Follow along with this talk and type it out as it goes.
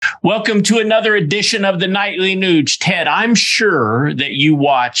Welcome to another edition of the Nightly Nuge. Ted, I'm sure that you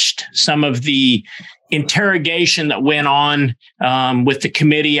watched some of the interrogation that went on with the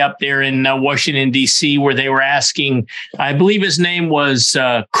committee up there in Washington, D.C., where they were asking, I believe his name was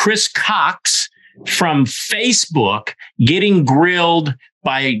Chris Cox from Facebook, getting grilled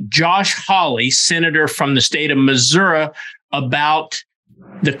by Josh Hawley, senator from the state of Missouri, about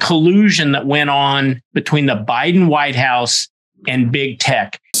the collusion that went on between the Biden White House and big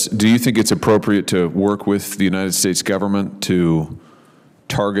tech. Do you think it's appropriate to work with the United States government to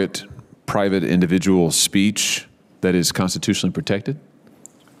target private individual speech that is constitutionally protected?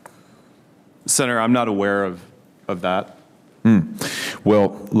 Senator, I'm not aware of that.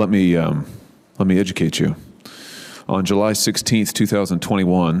 Well, let me educate you. On July 16th,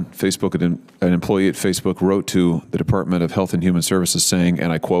 2021, an employee at Facebook wrote to the Department of Health and Human Services saying,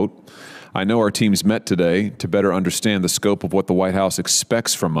 and I quote, "I know our teams met today to better understand the scope of what the White House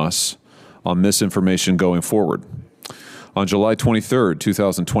expects from us on misinformation going forward." On July 23rd,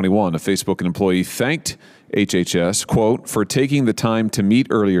 2021, a Facebook employee thanked HHS, quote, "for taking the time to meet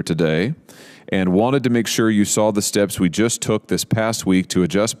earlier today and wanted to make sure you saw the steps we just took this past week to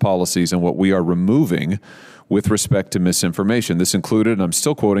adjust policies and what we are removing with respect to misinformation. This included," and I'm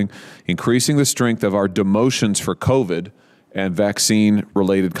still quoting, "increasing the strength of our demotions for COVID and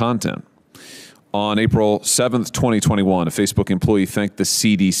vaccine-related content." On April 7th, 2021, a Facebook employee thanked the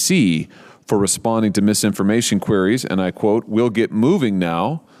CDC for responding to misinformation queries, and I quote, "We'll get moving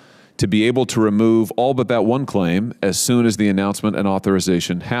now to be able to remove all but that one claim as soon as the announcement and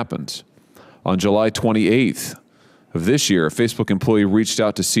authorization happens." On July 28th of this year, a Facebook employee reached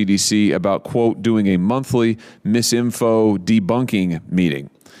out to CDC about, quote, "doing a monthly misinfo debunking meeting."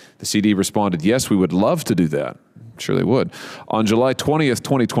 The CD responded, "Yes, we would love to do that." Sure they would. On July 20th,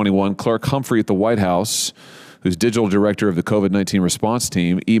 2021, Clark Humphrey at the White House, who's digital director of the COVID-19 response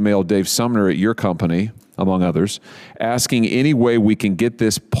team, emailed Dave Sumner at your company, among others, asking any way we can get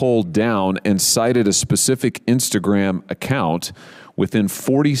this pulled down, and cited a specific Instagram account. Within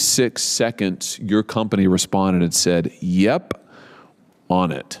 46 seconds, your company responded and said, "Yep,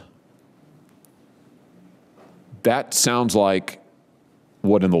 on it." That sounds like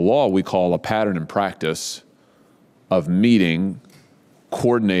what in the law we call a pattern and practice of meeting,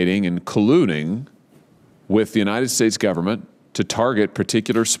 coordinating, and colluding with the United States government to target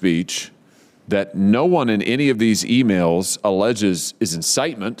particular speech that no one in any of these emails alleges is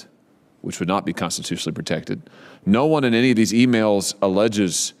incitement, which would not be constitutionally protected. No one in any of these emails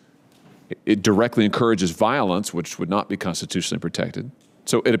alleges it directly encourages violence, which would not be constitutionally protected.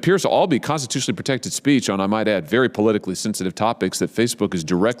 So it appears to all be constitutionally protected speech on, I might add, very politically sensitive topics that Facebook is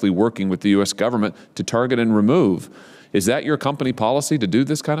directly working with the U.S. government to target and remove. Is that your company policy to do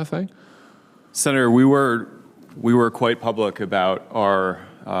this kind of thing? Senator, we were quite public about our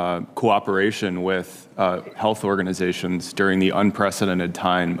cooperation with health organizations during the unprecedented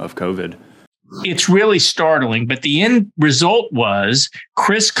time of COVID. It's really startling, but the end result was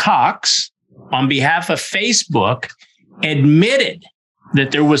Chris Cox, on behalf of Facebook, admitted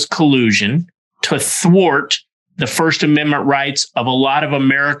that there was collusion to thwart the First Amendment rights of a lot of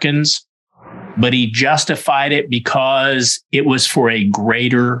Americans, but he justified it because it was for a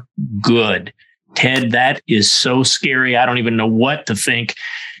greater good. Ted, that is so scary. I don't even know what to think.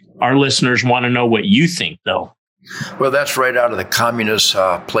 Our listeners want to know what you think, though. Well, that's right out of the communist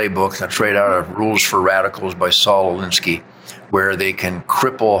playbook. That's right out of Rules for Radicals by Saul Alinsky, where they can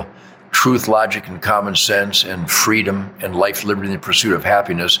cripple truth, logic, and common sense and freedom and life, liberty, and the pursuit of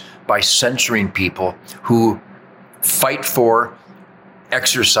happiness by censoring people who fight for,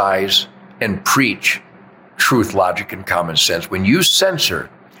 exercise, and preach truth, logic, and common sense. When you censor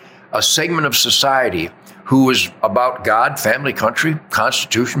a segment of society who is about God, family, country,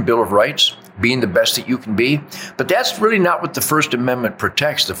 Constitution, Bill of Rights, being the best that you can be. But that's really not what the First Amendment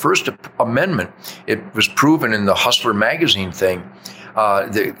protects. The First Amendment, it was proven in the Hustler magazine thing,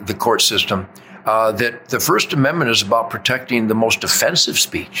 the court system, that the First Amendment is about protecting the most offensive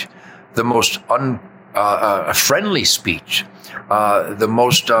speech, the most friendly speech, the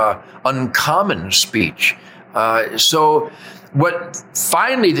most uncommon speech. So what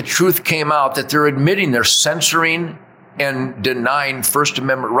finally the truth came out that they're admitting they're censoring and denying First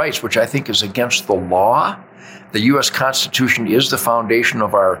Amendment rights, which I think is against the law. The U.S. Constitution is the foundation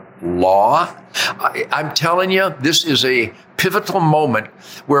of our law. I'm telling you, this is a pivotal moment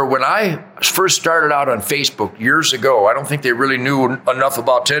where when I first started out on Facebook years ago, I don't think they really knew enough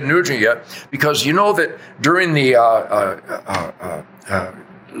about Ted Nugent yet, because you know that during the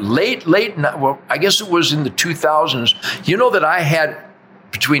I guess it was in the 2000s, you know that I had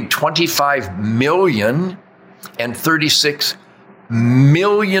between 25 million and 36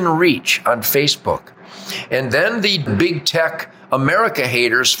 million reach on Facebook. And then the big tech America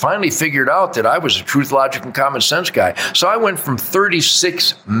haters finally figured out that I was a truth, logic, and common sense guy. So I went from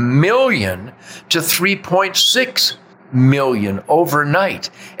 36 million to 3.6 million overnight.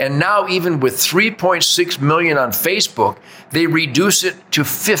 And now even with 3.6 million on Facebook, they reduce it to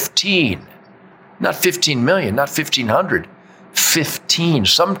 15. Not 15 million, not 1,500, 15.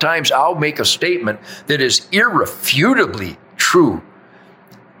 Sometimes I'll make a statement that is irrefutably true,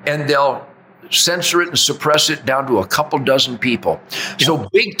 and they'll censor it and suppress it down to a couple dozen people. Yep. So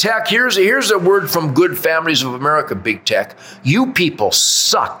big tech, here's a word from Good Families of America, big tech. You people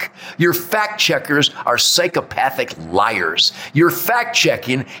suck. Your fact checkers are psychopathic liars. Your fact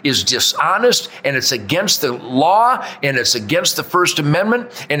checking is dishonest, and it's against the law, and it's against the First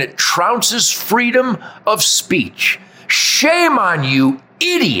Amendment, and it trounces freedom of speech. Shame on you,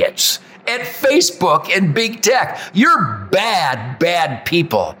 idiots at Facebook and big tech. You're bad, bad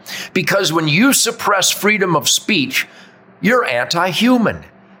people. Because when you suppress freedom of speech, you're anti-human.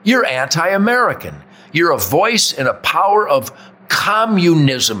 You're anti-American. You're a voice and a power of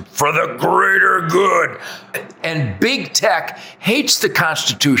communism for the greater good. And big tech hates the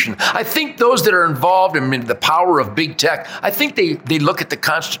Constitution. I think those that are involved in the power of big tech, I think they look at the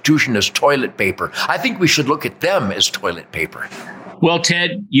Constitution as toilet paper. I think we should look at them as toilet paper. Well,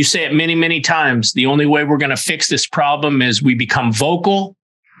 Ted, you say it many, many times. The only way we're going to fix this problem is we become vocal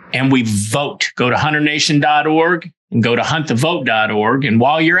and we vote. Go to hunternation.org and go to huntthevote.org. And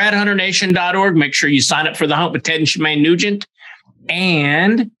while you're at hunternation.org, make sure you sign up for the Hunt with Ted and Shemaine Nugent,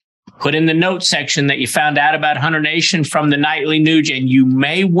 and put in the notes section that you found out about Hunter Nation from the Nightly Nuge, and you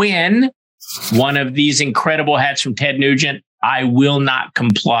may win one of these incredible hats from Ted Nugent. I will not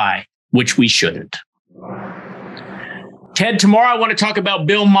comply, which we shouldn't. Ted, tomorrow I want to talk about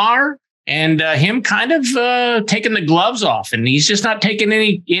Bill Maher and him kind of taking the gloves off, and he's just not taking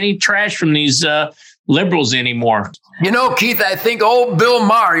any trash from these liberals anymore. You know, Keith, I think old Bill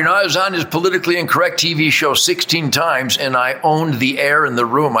Maher, I was on his politically incorrect TV show 16 times, and I owned the air in the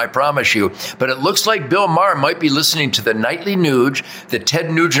room, I promise you. But it looks like Bill Maher might be listening to the Nightly Nuge, the Ted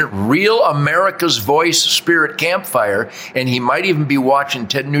Nugent Real America's Voice Spirit Campfire, and he might even be watching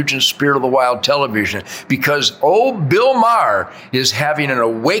Ted Nugent's Spirit of the Wild television, because old Bill Maher is having an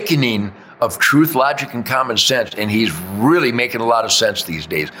awakening of truth, logic, and common sense, and he's really making a lot of sense these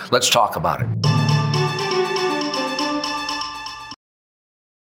days. Let's talk about it.